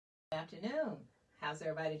Afternoon. How's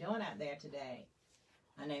everybody doing out there today?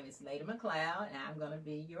 My name is Lady McLeod, and I'm going to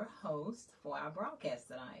be your host for our broadcast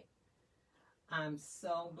tonight. I'm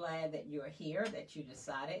so glad that you're here, that you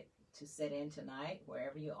decided to sit in tonight,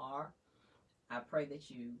 wherever you are. I pray that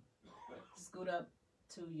you scoot up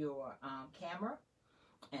to your camera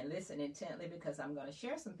and listen intently, because I'm going to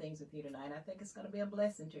share some things with you tonight. I think it's going to be a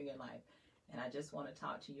blessing to your life. And I just want to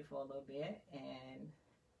talk to you for a little bit, and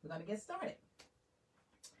we're going to get started.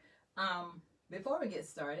 Before we get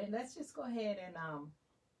started, let's just go ahead and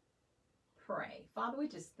pray. Father, we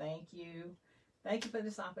just thank you. Thank you for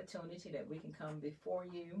this opportunity that we can come before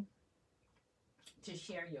you to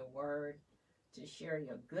share your word, to share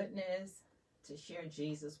your goodness, to share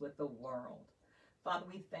Jesus with the world. Father,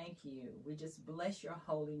 we thank you. We just bless your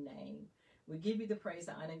holy name. We give you the praise,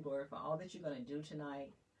 the honor, and glory for all that you're going to do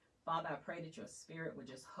tonight. Father, I pray that your spirit would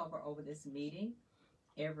just hover over this meeting,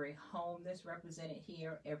 every home that's represented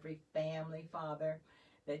here, every family, Father,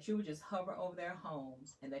 that you would just hover over their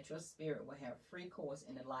homes, and that your spirit will have free course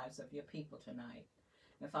in the lives of your people tonight.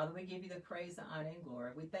 And Father, we give you the praise, the honor, and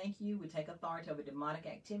glory. We thank you. We take authority over demonic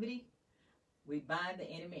activity. We bind the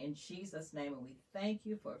enemy in Jesus' name, and we thank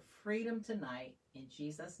you for freedom tonight in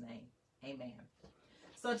Jesus' name. Amen.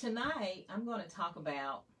 So tonight, I'm going to talk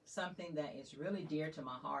about something that is really dear to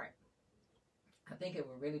my heart. I think it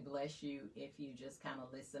will really bless you if you just kind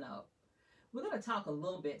of listen up. We're going to talk a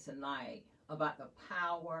little bit tonight about the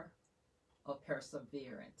power of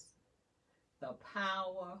perseverance. The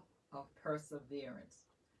power of perseverance.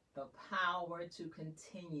 The power to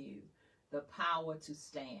continue. The power to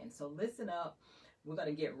stand. So listen up. We're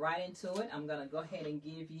going to get right into it. I'm going to go ahead and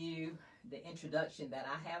give you the introduction that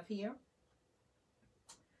I have here.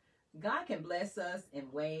 God can bless us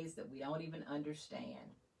in ways that we don't even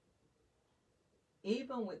understand.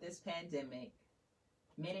 Even with this pandemic,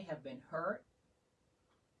 many have been hurt,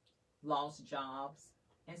 lost jobs,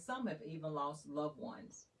 and some have even lost loved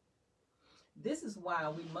ones. This is why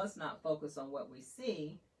we must not focus on what we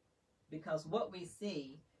see, because what we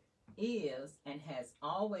see is and has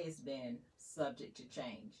always been subject to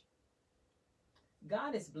change.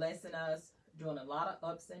 God is blessing us during a lot of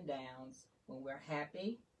ups and downs, when we're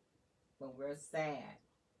happy, when we're sad.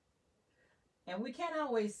 And we can't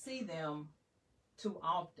always see them too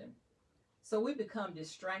often. So we become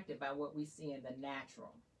distracted by what we see in the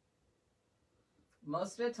natural.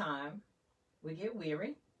 Most of the time, we get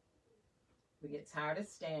weary. We get tired of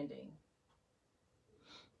standing.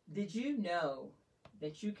 Did you know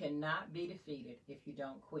that you cannot be defeated if you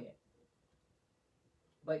don't quit?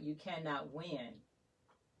 But you cannot win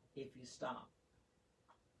if you stop.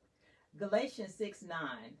 Galatians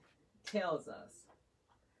 6:9 tells us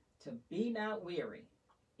to be not weary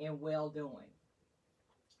in well-doing,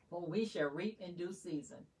 for we shall reap in due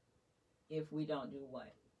season if we don't do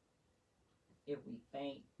what? If we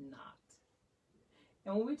faint not.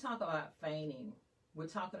 And when we talk about fainting, we're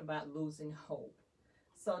talking about losing hope.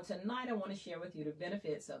 So tonight I want to share with you the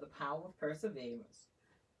benefits of the power of perseverance.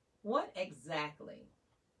 What exactly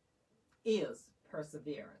is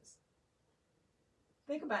perseverance?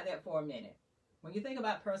 Think about that for a minute. When you think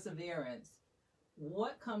about perseverance,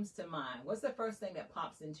 what comes to mind? What's the first thing that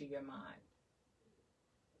pops into your mind?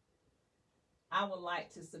 I would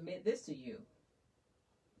like to submit this to you.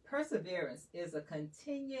 Perseverance is a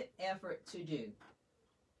continued effort to do.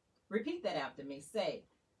 Repeat that after me. Say,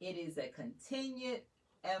 it is a continued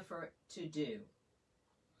effort to do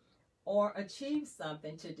or achieve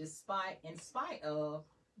something in spite of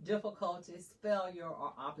difficulties, failure,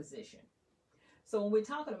 or opposition. So when we're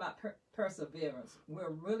talking about perseverance, we're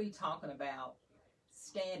really talking about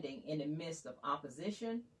standing in the midst of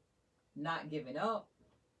opposition, not giving up,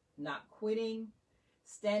 not quitting,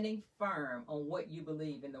 standing firm on what you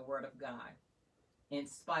believe in the Word of God, in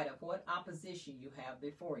spite of what opposition you have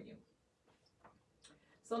before you.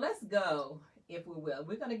 So let's go, if we will.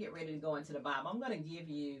 We're going to get ready to go into the Bible. I'm going to give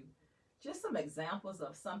you just some examples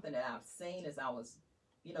of something that I've seen as I was,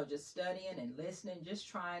 just studying and listening, just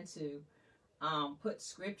trying to put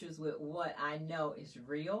scriptures with what I know is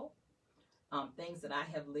real, things that I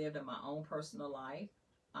have lived in my own personal life.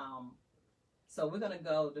 So we're going to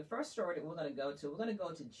go, the first story that we're going to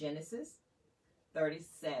go to Genesis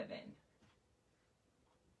 37.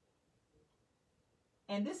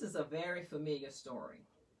 And this is a very familiar story.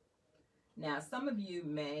 Now, some of you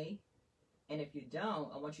may, and if you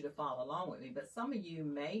don't, I want you to follow along with me, but some of you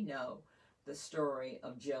may know the story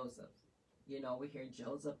of Joseph. We hear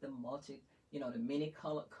Joseph, the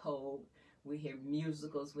many-colored coat. We hear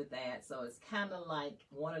musicals with that. So it's kind of like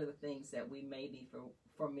one of the things that we may be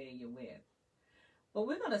familiar with. But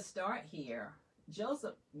we're going to start here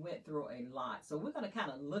Joseph went through a lot. So we're going to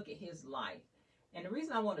kind of look at his life. And the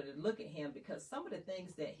reason I wanted to look at him, because some of the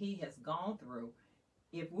things that he has gone through,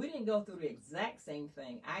 if we didn't go through the exact same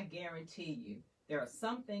thing, I guarantee you there are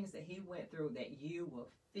some things that he went through that you will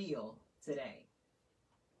feel today.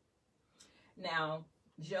 Now,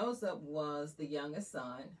 Joseph was the youngest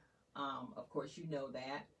son. Of course, you know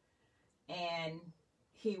that. And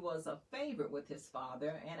he was a favorite with his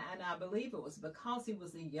father. And I believe it was because he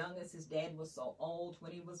was the youngest. His dad was so old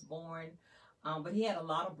when he was born. But he had a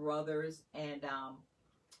lot of brothers. And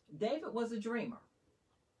David was a dreamer.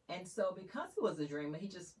 And so because he was a dreamer, he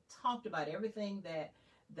just talked about everything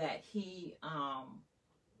that he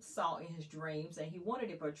saw in his dreams. And he wanted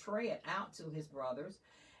to portray it out to his brothers.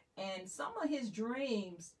 And some of his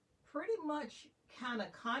dreams pretty much kind of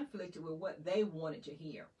conflicted with what they wanted to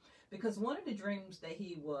hear. Because one of the dreams that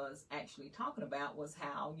he was actually talking about was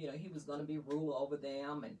how, he was going to be ruler over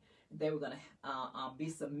them, and they were going to be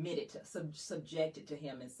subjected to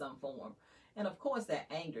him in some form. And of course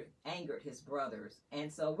that angered his brothers.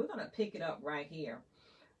 And so we're going to pick it up right here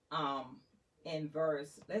in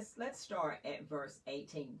verse, let's start at verse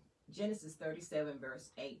 18. Genesis 37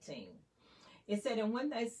 verse 18. It said, and when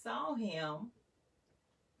they saw him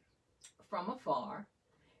from afar,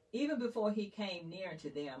 even before he came near to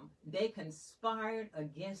them, they conspired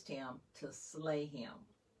against him to slay him.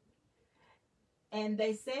 And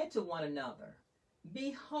they said to one another,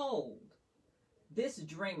 behold, this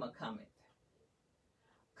dreamer cometh.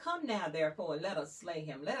 Come now, therefore, let us slay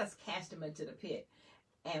him. Let us cast him into the pit.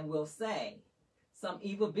 And we'll say, some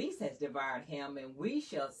evil beast has devoured him, and we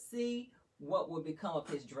shall see what will become of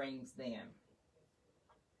his dreams then.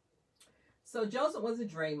 So Joseph was a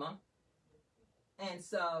dreamer. And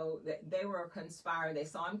so they were conspiring. They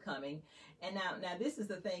saw him coming. And now this is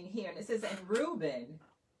the thing here. And it says, and Reuben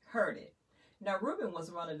heard it. Now, Reuben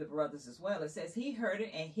was one of the brothers as well. It says he heard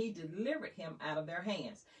it and he delivered him out of their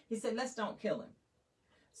hands. He said, let's don't kill him.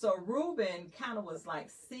 So Reuben kind of was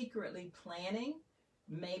like secretly planning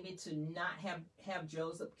maybe to not have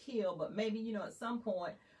Joseph killed. But maybe, at some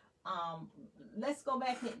point, let's go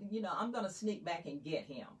back and, I'm going to sneak back and get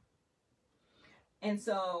him. And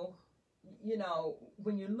so,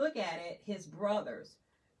 when you look at it, his brothers,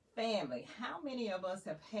 family, how many of us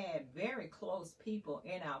have had very close people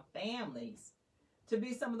in our families to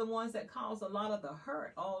be some of the ones that cause a lot of the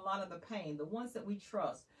hurt, or a lot of the pain, the ones that we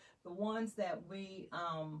trust, the ones that we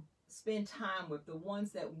spend time with, the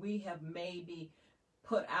ones that we have maybe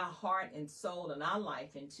put our heart and soul and our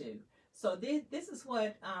life into. So this is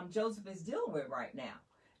what Joseph is dealing with right now.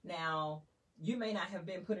 Now, you may not have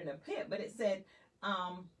been put in a pit, but it said,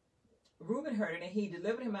 Reuben heard it and he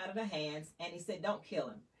delivered him out of the hands, and he said, don't kill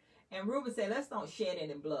him. And Reuben said, let's don't shed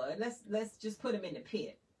any blood. Let's just put him in the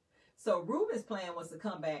pit. So Reuben's plan was to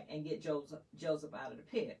come back and get Joseph out of the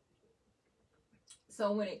pit.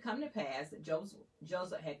 So when it come to pass that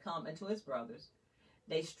Joseph had come into his brothers,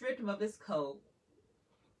 they stripped him of his coat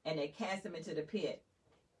and they cast him into the pit.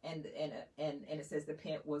 And it says the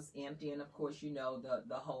pit was empty. And of course,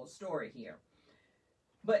 the whole story here.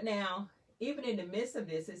 But now, even in the midst of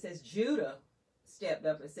this, it says Judah stepped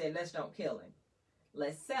up and said, let's don't kill him.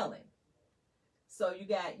 Let's sell him. So you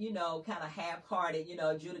got, kind of half-hearted,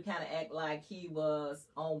 Judah kind of act like he was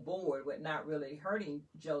on board with not really hurting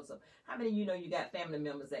Joseph. How many of you got family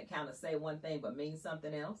members that kind of say one thing but mean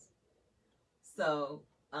something else? So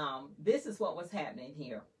this is what was happening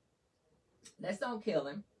here. Let's don't kill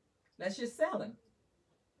him. Let's just sell him.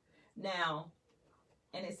 Now,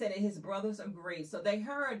 and it said that his brothers agreed. So they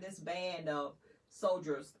heard this band of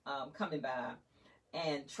soldiers coming by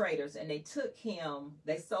and traders, and they took him,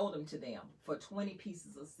 they sold him to them for 20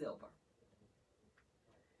 pieces of silver.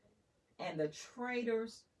 And the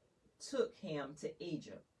traders took him to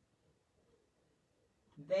Egypt.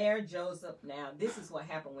 There Joseph, now this is what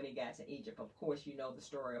happened when he got to Egypt. Of course, you know the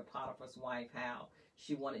story of Potiphar's wife, how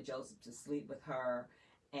she wanted Joseph to sleep with her,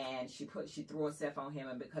 and she threw herself on him,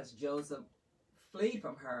 and because Joseph fled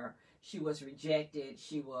from her, she was rejected.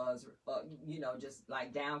 She was, just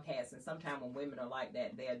like downcast. And sometimes when women are like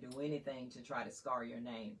that, they'll do anything to try to scar your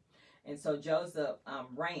name. And so Joseph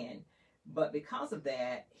ran. But because of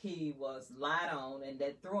that, he was lied on and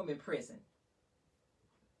they threw him in prison.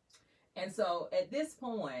 And so at this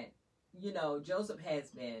point, Joseph has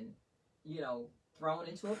been, thrown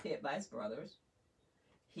into a pit by his brothers.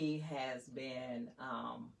 He has been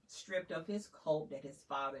stripped of his coat that his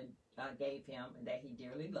father gave him and that he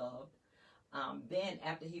dearly loved. Then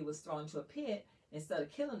after he was thrown into a pit, instead of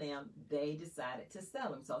killing him, they decided to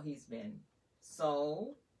sell him. So he's been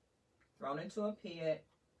sold, thrown into a pit.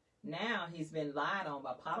 Now he's been lied on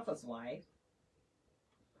by Potiphar's wife.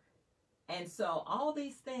 And so all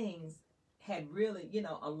these things had really,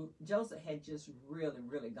 Joseph had just really,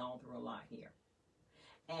 really gone through a lot here.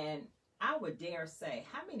 And I would dare say,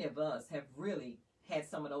 how many of us have really had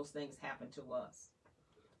some of those things happen to us?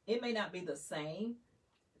 It may not be the same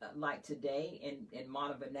like today in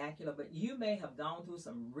modern vernacular, but you may have gone through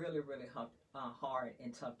some really, really hard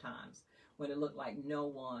and tough times when it looked like no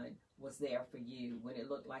one was there for you, when it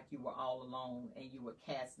looked like you were all alone and you were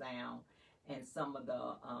cast down, and some of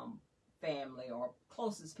the family or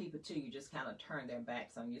closest people to you just kind of turned their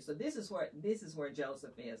backs on you. So this is where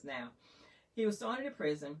Joseph is now. He was thrown into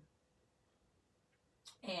prison,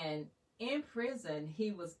 and in prison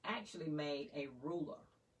he was actually made a ruler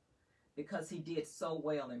because he did so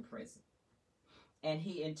well in prison. And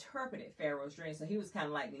he interpreted Pharaoh's dream. So he was kind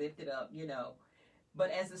of like lifted up,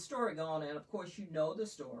 But as the story goes on, and of course you know the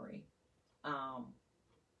story,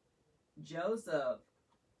 Joseph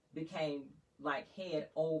became like head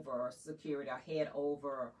over security, or head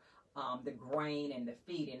over the grain and the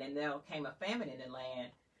feeding. And there came a famine in the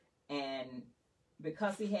land. And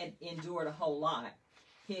because he had endured a whole lot,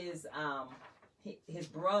 his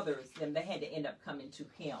brothers, they had to end up coming to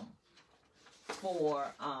him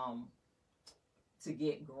for to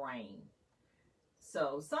get grain.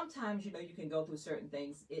 So sometimes, you can go through certain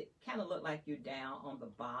things. It kind of look like you're down on the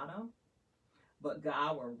bottom, but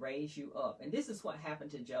God will raise you up. And this is what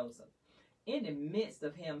happened to Joseph. In the midst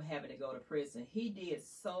of him having to go to prison, he did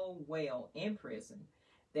so well in prison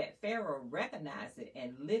that Pharaoh recognized it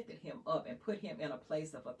and lifted him up and put him in a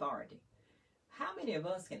place of authority. How many of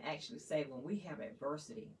us can actually say when we have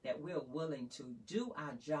adversity that we're willing to do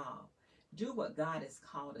our job, do what God has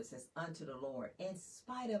called us as unto the Lord, in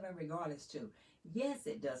spite of and regardless to? Yes,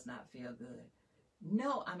 it does not feel good.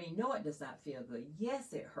 No, it does not feel good.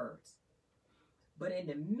 Yes, it hurts. But in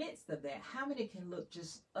the midst of that, how many can look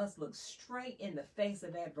straight in the face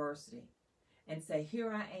of adversity and say,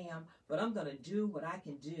 here I am, but I'm going to do what I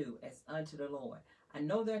can do as unto the Lord. I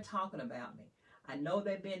know they're talking about me. I know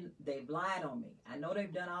they've lied on me. I know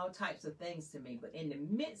they've done all types of things to me. But in the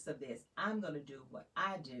midst of this, I'm going to do what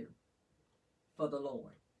I do for the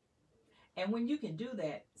Lord. And when you can do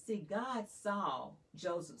that, see, God saw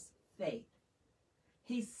Joseph's faith.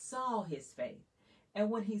 He saw his faith. And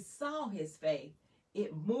when he saw his faith,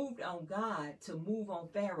 it moved on God to move on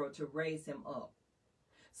Pharaoh to raise him up.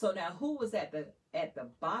 So now who was at the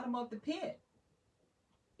bottom of the pit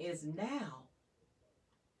is now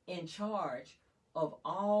in charge of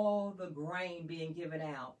all the grain being given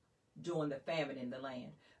out during the famine in the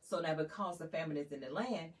land. So now because the famine is in the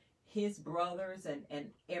land, his brothers and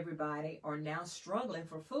everybody are now struggling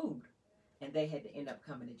for food. And they had to end up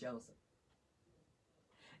coming to Joseph.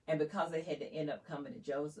 And because they had to end up coming to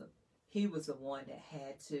Joseph, he was the one that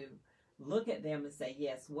had to look at them and say,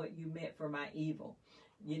 yes, what you meant for my evil,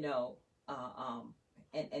 they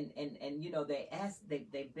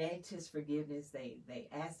begged his forgiveness. They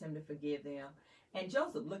asked him to forgive them. And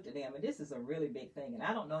Joseph looked at them, and this is a really big thing. And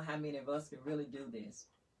I don't know how many of us can really do this.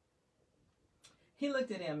 He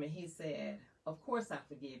looked at them and he said, of course I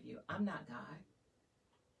forgive you. I'm not God.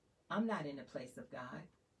 I'm not in the place of God.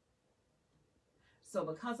 So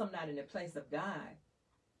because I'm not in the place of God,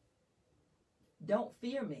 don't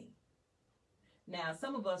fear me. Now,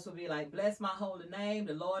 some of us will be like, bless my holy name.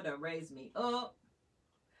 The Lord done raised me up.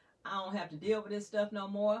 I don't have to deal with this stuff no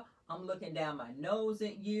more. I'm looking down my nose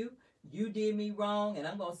at you. You did me wrong, and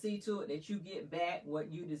I'm going to see to it that you get back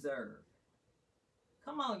what you deserve.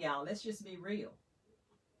 Come on, y'all. Let's just be real.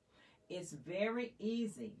 It's very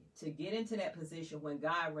easy to get into that position when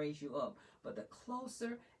God raised you up. But the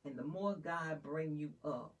closer and the more God bring you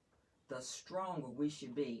up, the stronger we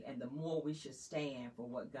should be, and the more we should stand for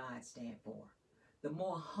what God stands for. The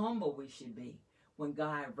more humble we should be when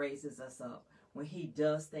God raises us up, when he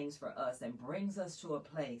does things for us and brings us to a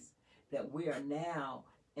place that we are now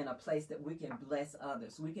in a place that we can bless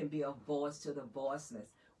others. We can be a voice to the voiceless.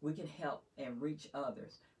 We can help and reach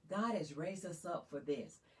others. God has raised us up for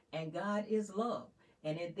this. And God is love.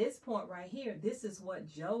 And at this point right here, this is what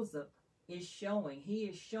Joseph is showing. He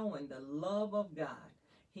is showing the love of God.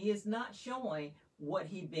 He is not showing what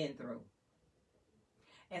he's been through.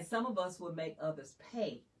 And some of us will make others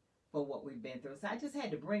pay for what we've been through. So I just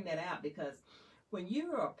had to bring that out, because when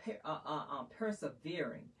you are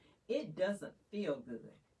persevering, it doesn't feel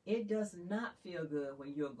good. It does not feel good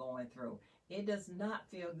when you're going through. It does not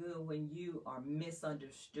feel good when you are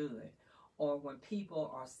misunderstood, or when people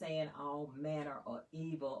are saying all manner of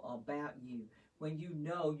evil about you, when you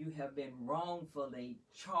know you have been wrongfully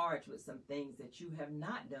charged with some things that you have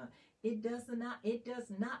not done. It does not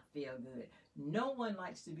feel good. No one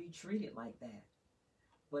likes to be treated like that.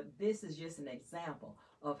 But this is just an example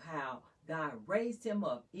of how God raised him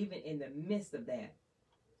up even in the midst of that.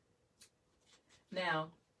 Now,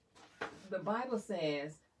 the Bible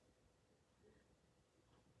says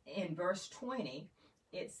in verse 20,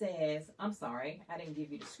 it says, I'm sorry, I didn't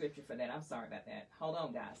give you the scripture for that. I'm sorry about that. Hold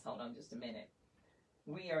on, guys. Hold on just a minute.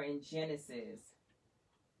 We are in Genesis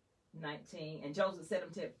 19. And Joseph said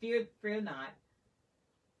unto him, fear not.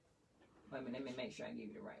 Wait a minute, let me make sure I give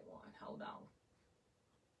you the right one. Hold on.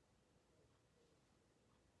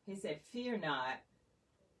 He said, fear not.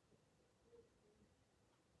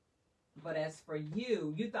 But as for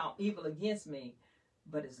you, you thought evil against me.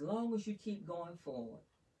 But as long as you keep going forward,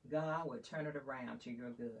 God will turn it around to your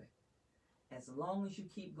good. As long as you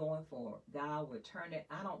keep going forward, God will turn it.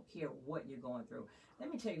 I don't care what you're going through.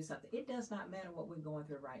 Let me tell you something. It does not matter what we're going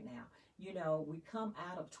through right now. You know, we come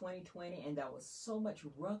out of 2020 and there was so much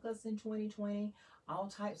ruckus in 2020. All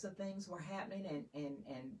types of things were happening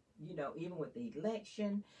and you know, even with the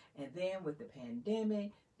election and then with the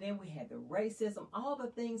pandemic, then we had the racism, all the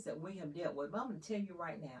things that we have dealt with. But I'm going to tell you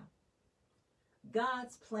right now,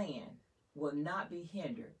 God's plan will not be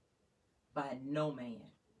hindered by no man.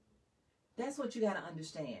 That's what you got to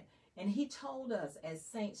understand. And he told us as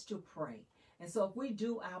saints to pray. And so if we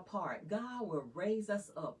do our part, God will raise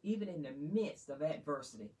us up even in the midst of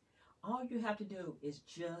adversity. All you have to do is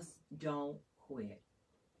just don't quit.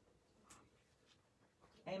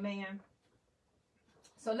 Amen.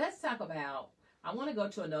 So let's talk about, I want to go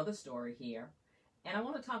to another story here. And I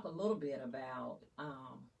want to talk a little bit about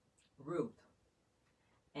Ruth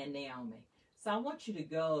and Naomi. So I want you to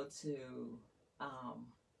go to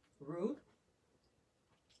Ruth,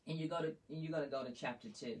 and you're going to go to chapter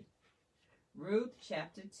 2. Ruth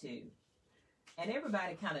chapter 2. And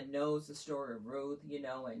everybody kind of knows the story of Ruth, you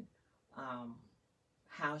know, and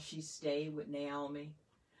how she stayed with Naomi.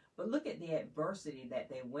 But look at the adversity that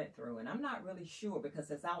they went through. And I'm not really sure,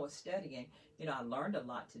 because as I was studying, you know, I learned a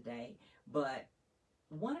lot today. But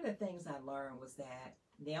one of the things I learned was that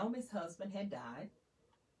Naomi's husband had died,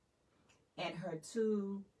 and her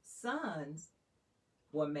 2 sons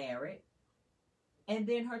were married, and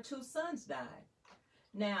then her 2 sons died.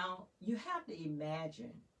 Now, you have to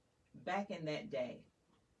imagine, back in that day,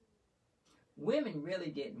 women really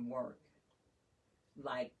didn't work.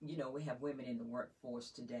 Like, you know, we have women in the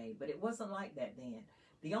workforce today, but it wasn't like that then.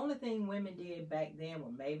 The only thing women did back then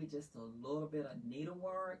were maybe just a little bit of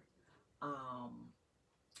needlework,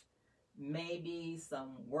 maybe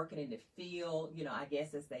some working in the field, you know, I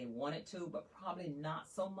guess as they wanted to, but probably not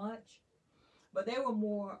so much. But they were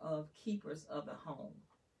more of keepers of the home.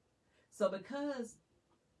 So because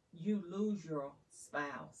you lose your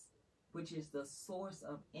spouse, which is the source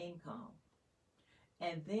of income,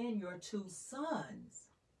 and then your 2 sons,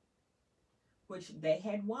 which they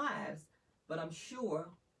had wives, but I'm sure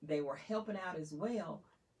they were helping out as well,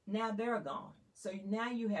 now they're gone. So now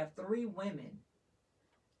you have 3 women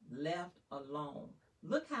left alone.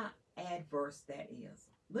 Look how adverse that is.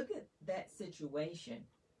 Look at that situation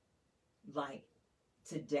like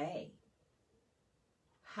today.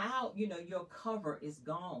 How, you know, your cover is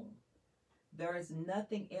gone. There is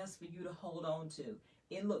nothing else for you to hold on to.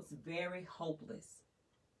 It looks very hopeless.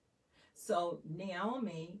 So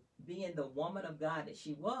Naomi, being the woman of God that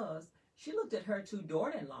she was, she looked at her 2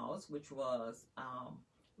 daughter-in-laws, which was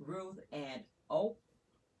Ruth and not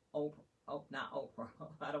Oprah.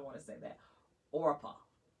 I don't want to say that. Orpah.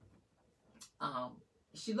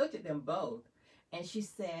 She looked at them both, and she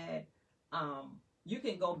said, you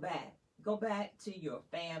can go back. Go back to your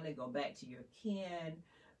family. Go back to your kin.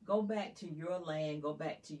 Go back to your land. Go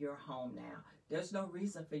back to your home now. There's no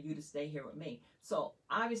reason for you to stay here with me. So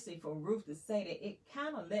obviously for Ruth to say that, it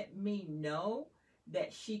kind of let me know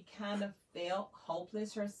that she kind of felt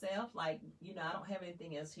hopeless herself. Like, you know, I don't have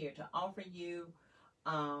anything else here to offer you.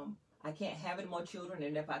 I can't have any more children.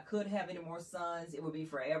 And if I could have any more sons, it would be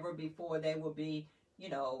forever before they would be, you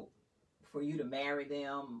know, for you to marry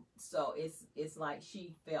them. So it's like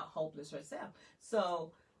she felt hopeless herself.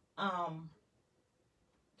 So can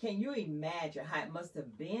you imagine how it must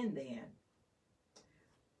have been then?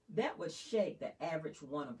 That would shake the average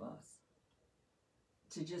one of us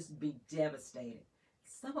to just be devastated.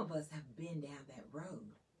 Some of us have been down that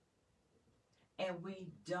road, and we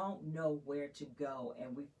don't know where to go,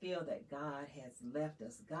 and we feel that God has left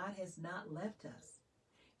us. God has not left us.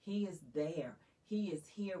 He is there. He is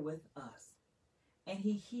here with us, and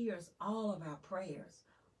he hears all of our prayers.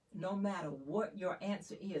 No matter what your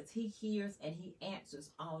answer is, he hears and he answers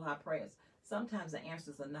all our prayers. Sometimes the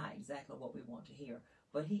answers are not exactly what we want to hear,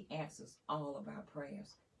 but he answers all of our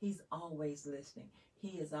prayers. He's always listening.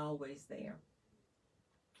 He is always there.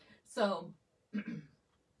 So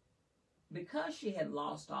because she had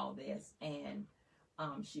lost all this, and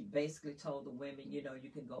she basically told the women, you know, you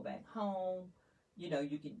can go back home, you know,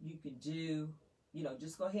 you can do, you know,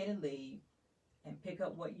 just go ahead and leave and pick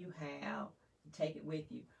up what you have and take it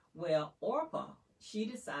with you. Well, Orpah, she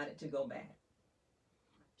decided to go back.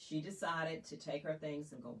 She decided to take her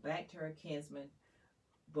things and go back to her kinsman.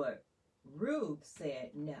 But Ruth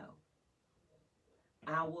said, no,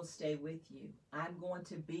 I will stay with you. I'm going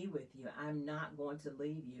to be with you. I'm not going to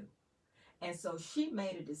leave you. And so she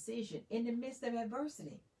made a decision in the midst of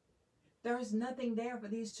adversity. There is nothing there for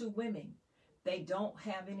these two women. They don't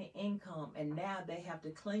have any income, and now they have to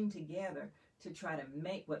cling together to try to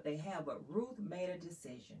make what they have. But Ruth made a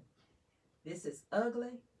decision. This is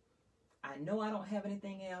ugly. I know I don't have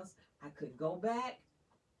anything else. I could go back,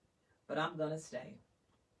 but I'm going to stay.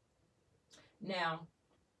 Now,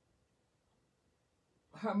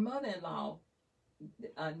 her mother-in-law,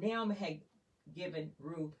 Naomi, had given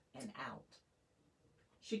Ruth an out.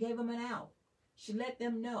 She gave them an out. She let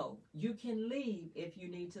them know, you can leave if you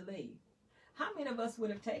need to leave. How many of us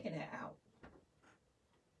would have taken that out?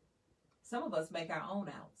 Some of us make our own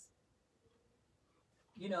outs.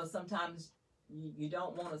 You know, sometimes you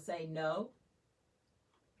don't want to say no,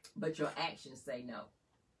 but your actions say no.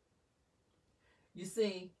 You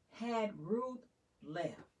see, had Ruth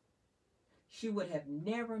left, she would have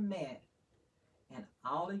never met, and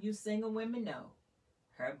all of you single women know,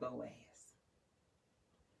 her Boaz.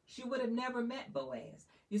 She would have never met Boaz.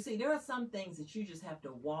 You see, there are some things that you just have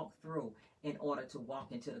to walk through in order to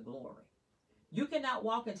walk into the glory. You cannot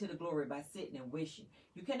walk into the glory by sitting and wishing.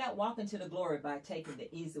 You cannot walk into the glory by taking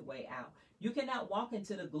the easy way out. You cannot walk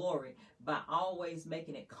into the glory by always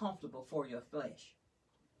making it comfortable for your flesh.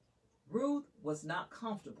 Ruth was not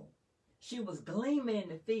comfortable. She was gleaming in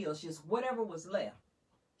the fields, just whatever was left.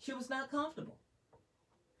 She was not comfortable.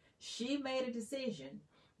 She made a decision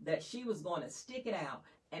that she was going to stick it out.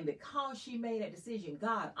 And because she made that decision,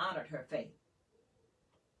 God honored her faith.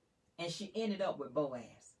 And she ended up with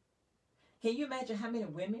Boaz. Can you imagine how many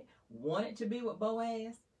women wanted to be with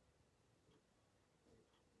Boaz?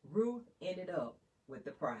 Ruth ended up with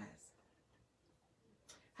the prize.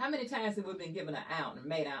 How many times have we been given an out and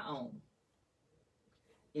made our own?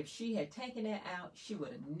 If she had taken that out, she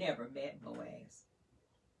would have never met Boaz.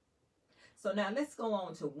 So now let's go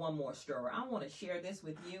on to one more story. I want to share this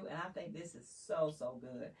with you, and I think this is so, so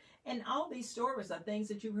good. And all these stories are things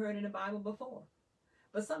that you've heard in the Bible before.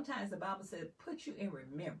 But sometimes the Bible says, put you in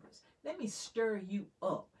remembrance. Let me stir you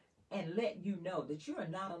up and let you know that you are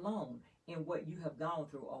not alone in what you have gone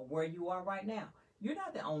through or where you are right now. You're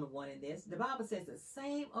not the only one in this. The Bible says the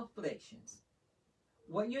same afflictions.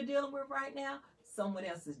 What you're dealing with right now, someone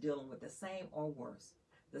else is dealing with the same or worse.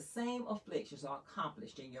 The same afflictions are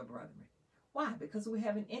accomplished in your brethren. Why? Because we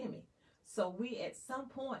have an enemy. So we at some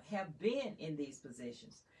point have been in these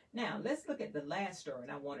positions. Now, let's look at the last story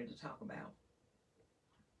I wanted to talk about.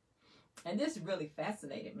 And this really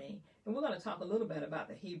fascinated me. And we're going to talk a little bit about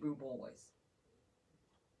the Hebrew boys.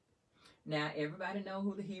 Now, everybody know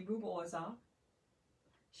who the Hebrew boys are.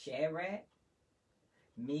 Shadrach,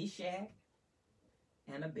 Meshach,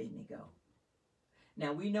 and Abednego.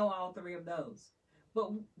 Now, we know all three of those.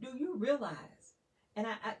 But do you realize, and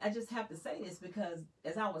I just have to say this because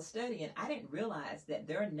as I was studying, I didn't realize that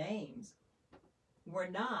their names were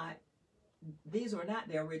not, these were not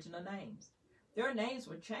their original names. Their names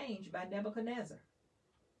were changed by Nebuchadnezzar.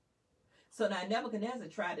 So now Nebuchadnezzar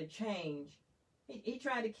tried to change, he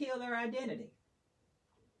tried to kill their identity.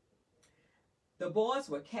 The boys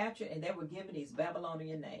were captured and they were given these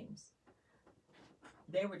Babylonian names.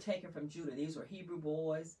 They were taken from Judah. These were Hebrew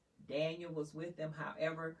boys. Daniel was with them.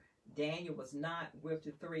 However, Daniel was not with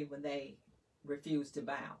the three when they refused to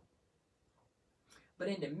bow. But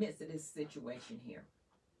in the midst of this situation here,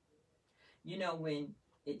 you know, when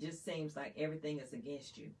it just seems like everything is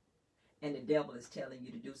against you and the devil is telling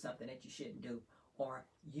you to do something that you shouldn't do, or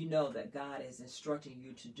you know that God is instructing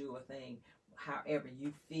you to do a thing, however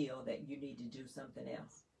you feel that you need to do something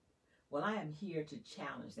else. Well, I am here to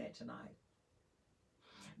challenge that tonight.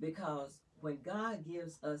 Because when God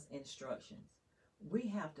gives us instructions, we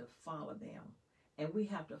have to follow them, and we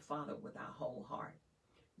have to follow with our whole heart.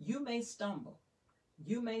 You may stumble,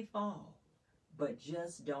 you may fall, but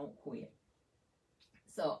just don't quit.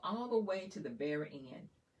 So all the way to the very end,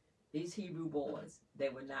 these Hebrew boys, they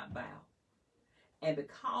would not bow. And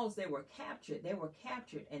because they were captured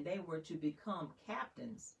and they were to become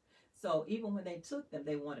captains. So even when they took them,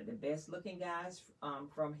 they wanted the best looking guys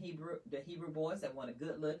from the Hebrew boys. They wanted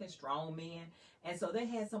good looking, strong men. And so they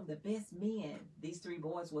had some of the best men, these three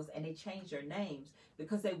boys was, and they changed their names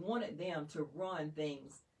because they wanted them to run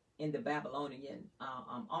things in the Babylonian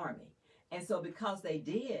army. And so because they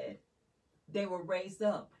did, they were raised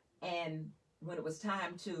up. And when it was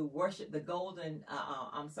time to worship the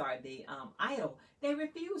idol, they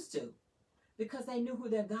refused to because they knew who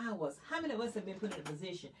their God was. How many of us have been put in a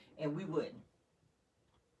position and we wouldn't?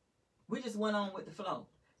 We just went on with the flow.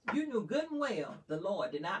 You knew good and well the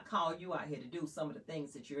Lord did not call you out here to do some of the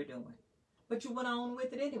things that you're doing, but you went on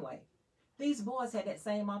with it anyway. These boys had that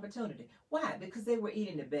same opportunity. Why? Because they were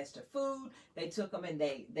eating the best of food. They took them and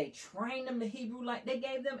they trained them the Hebrew, like they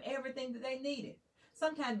gave them everything that they needed.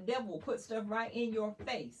 Sometimes the devil will put stuff right in your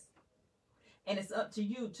face. And it's up to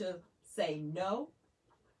you to say, no,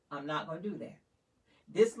 I'm not going to do that.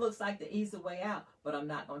 This looks like the easy way out, but I'm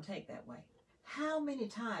not going to take that way. How many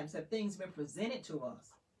times have things been presented to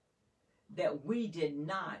us that we did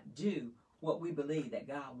not do what we believe that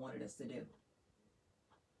God wanted us to do?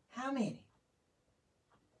 How many?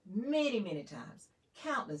 Many, many times.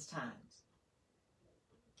 Countless times.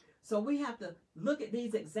 So we have to look at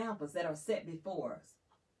these examples that are set before us.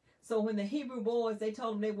 So when the Hebrew boys, they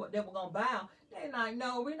told them they were going to bow, they're like,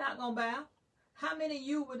 no, we're not going to bow. How many of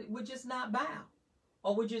you would just not bow?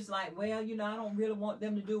 Or would just like, well, I don't really want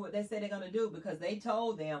them to do what they say they're going to do because they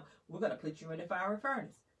told them, we're going to put you in the fiery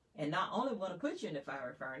furnace. And not only going to put you in the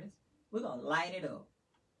fiery furnace, we're going to light it up.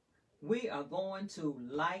 We are going to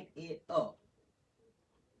light it up.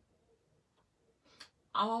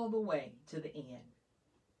 All the way to the end.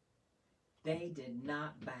 They did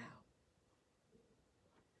not bow.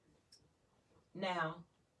 Now,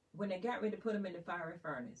 when they got ready to put them in the fiery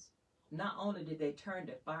furnace, not only did they turn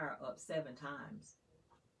the fire up 7 times,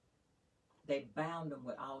 they bound them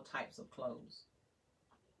with all types of clothes.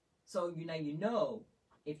 So, if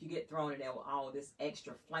you get thrown in there with all this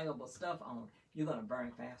extra flammable stuff on, you're going to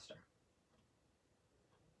burn faster.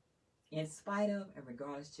 In spite of and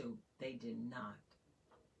regardless to, they did not.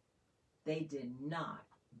 They did not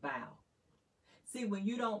bow. See, when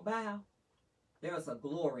you don't bow, there's a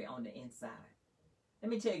glory on the inside.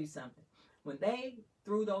 Let me tell you something. When they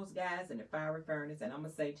threw those guys in the fiery furnace, and I'm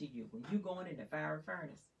going to say to you, when you going in the fiery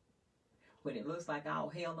furnace, when it looks like all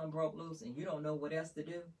hell done broke loose and you don't know what else to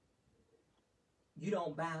do, you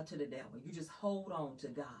don't bow to the devil. You just hold on to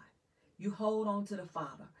God. You hold on to the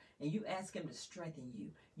Father, and you ask him to strengthen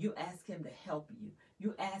you. You ask him to help you.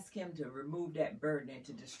 You ask him to remove that burden and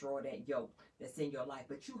to destroy that yoke that's in your life.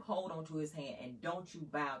 But you hold on to his hand, and don't you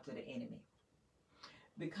bow to the enemy.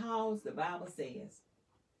 Because the Bible says,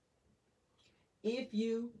 if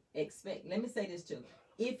you expect, let me say this too,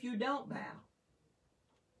 if you don't bow,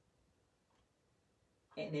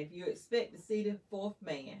 and if you expect to see the 4th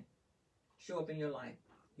man show up in your life,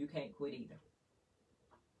 you can't quit either.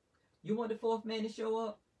 You want the 4th man to show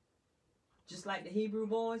up just like the Hebrew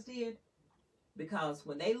boys did? Because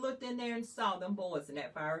when they looked in there and saw them boys in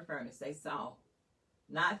that fiery furnace, they saw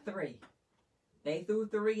not 3. They threw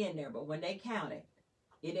 3 in there, but when they counted,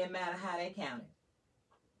 it didn't matter how they counted.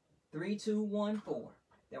 3, 2, 1, 4.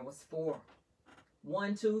 There was 4.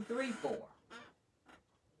 1, 2, 3, 4.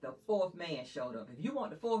 The 4th man showed up. If you want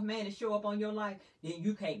the 4th man to show up on your life, then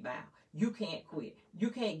you can't bow. You can't quit. You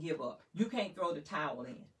can't give up. You can't throw the towel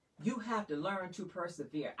in. You have to learn to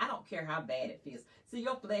persevere. I don't care how bad it feels. See,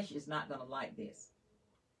 your flesh is not going to like this.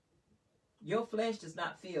 Your flesh does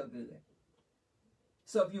not feel good.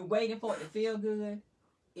 So if you're waiting for it to feel good,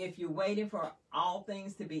 if you're waiting for all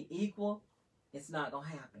things to be equal, it's not going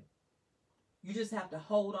to happen. You just have to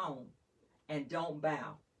hold on and don't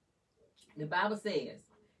bow. The Bible says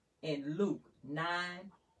in Luke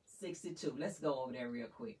 9:62. Let's go over there real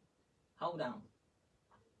quick. Hold on.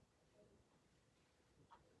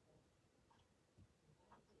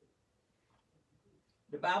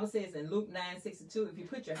 The Bible says in Luke 9:62, if you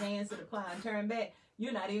put your hands to the plow and turn back,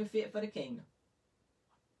 you're not even fit for the kingdom.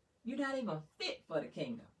 You're not even fit for the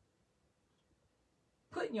kingdom.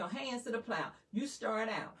 Putting your hands to the plow. You start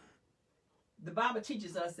out. The Bible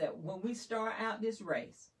teaches us that when we start out this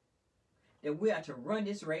race, that we are to run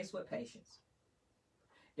this race with patience.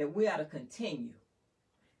 That we are to continue.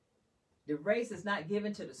 The race is not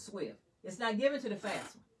given to the swift. It's not given to the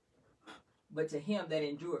fast one, but to him that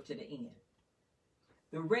endureth to the end.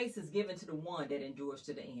 The race is given to the one that endures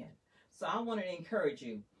to the end. So I want to encourage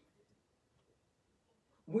you.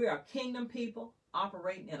 We are kingdom people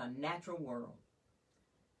operating in a natural world.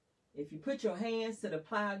 If you put your hands to the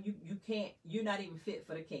plow, you're not even fit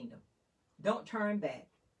for the kingdom. Don't turn back.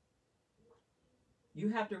 You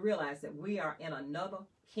have to realize that we are in another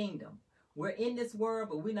kingdom. We're in this world,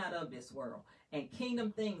 but we're not of this world. And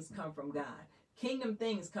kingdom things come from God. Kingdom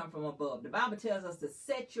things come from above. The Bible tells us to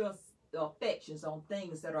set your affections on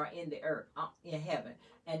things that are in the earth, in heaven,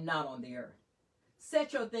 and not on the earth.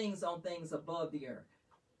 Set your things on things above the earth.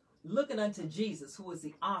 looking unto Jesus, who is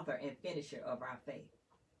the author and finisher of our faith.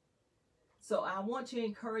 So I want to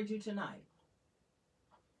encourage you tonight.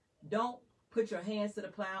 Don't put your hands to the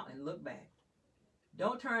plow and look back.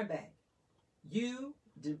 Don't turn back.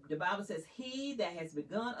 The Bible says, he that has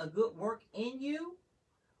begun a good work in you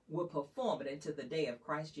will perform it until the day of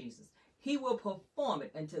Christ Jesus. He will perform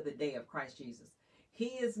it until the day of Christ Jesus. He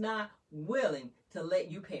is not willing to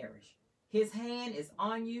let you perish. His hand is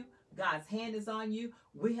on you. God's hand is on you.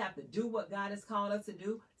 We have to do what God has called us to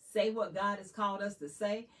do, say what God has called us to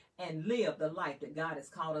say, and live the life that God has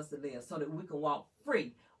called us to live so that we can walk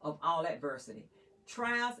free of all adversity.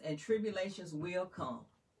 Trials and tribulations will come.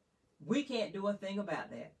 We can't do a thing about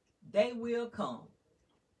that. They will come.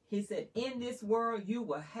 He said, in this world you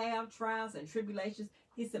will have trials and tribulations.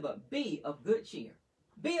 He said, but be of good cheer.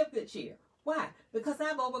 Be of good cheer. Why? Because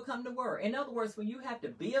I've overcome the world. In other words, when you have to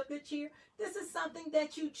be of good cheer, this is something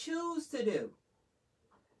that you choose to do.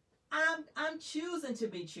 I'm choosing to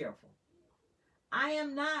be cheerful. I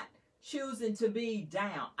am not choosing to be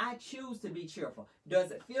down. I choose to be cheerful.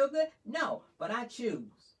 Does it feel good? No, but I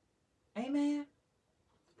choose. Amen.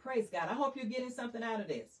 Praise God. I hope you're getting something out of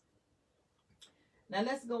this. Now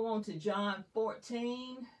let's go on to John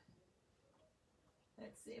 14.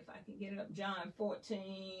 Let's see if I can get it up. John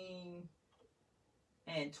 14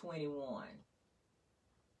 and 21.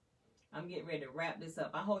 I'm getting ready to wrap this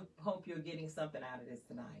up. I hope you're getting something out of this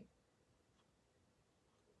tonight.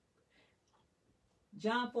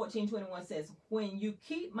 John 14:21 says, when you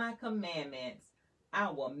keep my commandments, I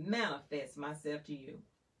will manifest myself to you.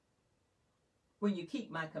 When you keep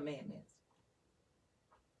my commandments.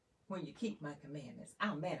 When you keep my commandments,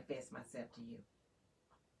 I'll manifest myself to you.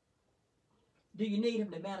 Do you need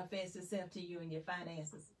him to manifest himself to you in your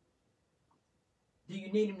finances? Do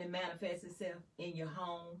you need him to manifest himself in your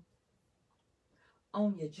home?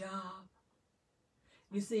 On your job?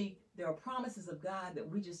 You see, there are promises of God that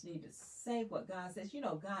we just need to say what God says. You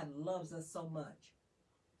know, God loves us so much.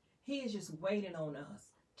 He is just waiting on us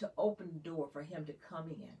to open the door for him to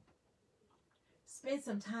come in. Spend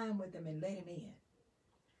some time with him and let him in.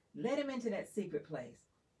 Let him into that secret place.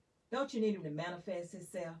 Don't you need him to manifest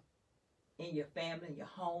himself in your family, in your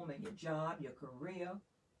home, in your job, your career?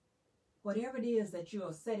 Whatever it is that you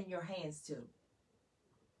are setting your hands to,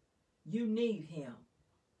 you need him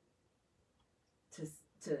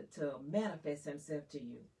to manifest himself to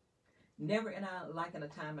you. Never in a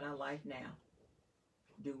time in our life now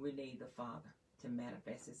do we need the Father to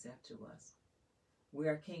manifest himself to us. We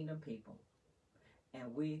are kingdom people,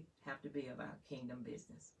 and we have to be about kingdom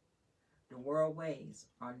business. The world ways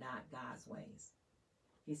are not God's ways.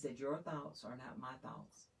 He said, your thoughts are not my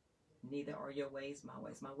thoughts. Neither are your ways my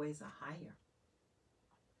ways. My ways are higher.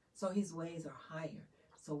 So his ways are higher.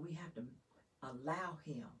 So we have to allow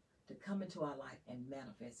him to come into our life and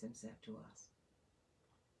manifest himself to us.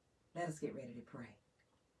 Let us get ready to pray.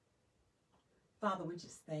 Father, we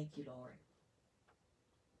just thank you, Lord.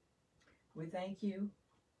 We thank you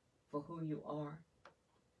for who you are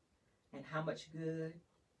and how much good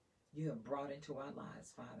you have brought into our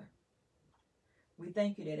lives, Father. We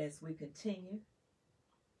thank you that as we continue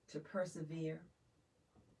to persevere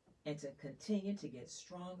and to continue to get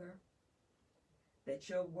stronger, that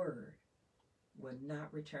your word will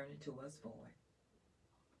not return into us void.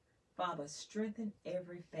 Father, strengthen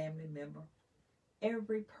every family member,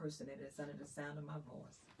 every person that is under the sound of my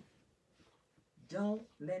voice. Don't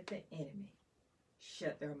let the enemy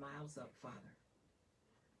shut their mouths up, Father.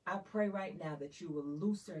 I pray right now that you will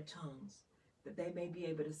loose their tongues, that they may be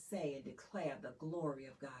able to say and declare the glory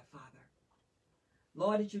of God, Father.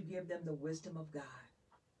 Lord, that you give them the wisdom of God,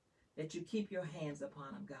 that you keep your hands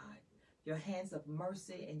upon them, God, your hands of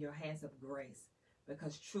mercy and your hands of grace,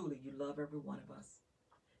 because truly you love every one of us.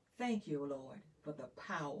 Thank you, Lord, for the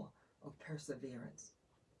power of perseverance.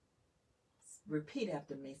 Repeat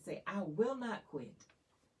after me. Say, I will not quit.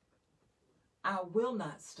 I will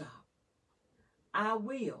not stop. I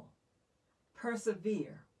will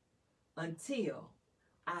persevere until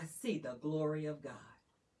I see the glory of God.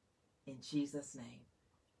 In Jesus' name,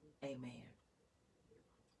 amen.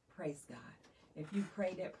 Praise God. If you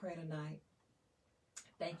prayed that prayer tonight,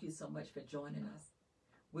 thank you so much for joining us.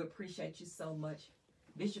 We appreciate you so much.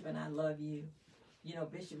 Bishop and I love you. You know,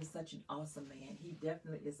 Bishop is such an awesome man. He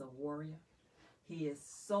definitely is a warrior. He is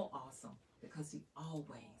so awesome because he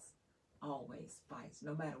always fights.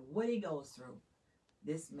 No matter what he goes through,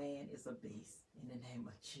 this man is a beast in the name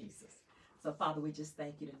of Jesus. So, Father, we just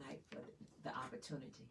thank you tonight for the opportunity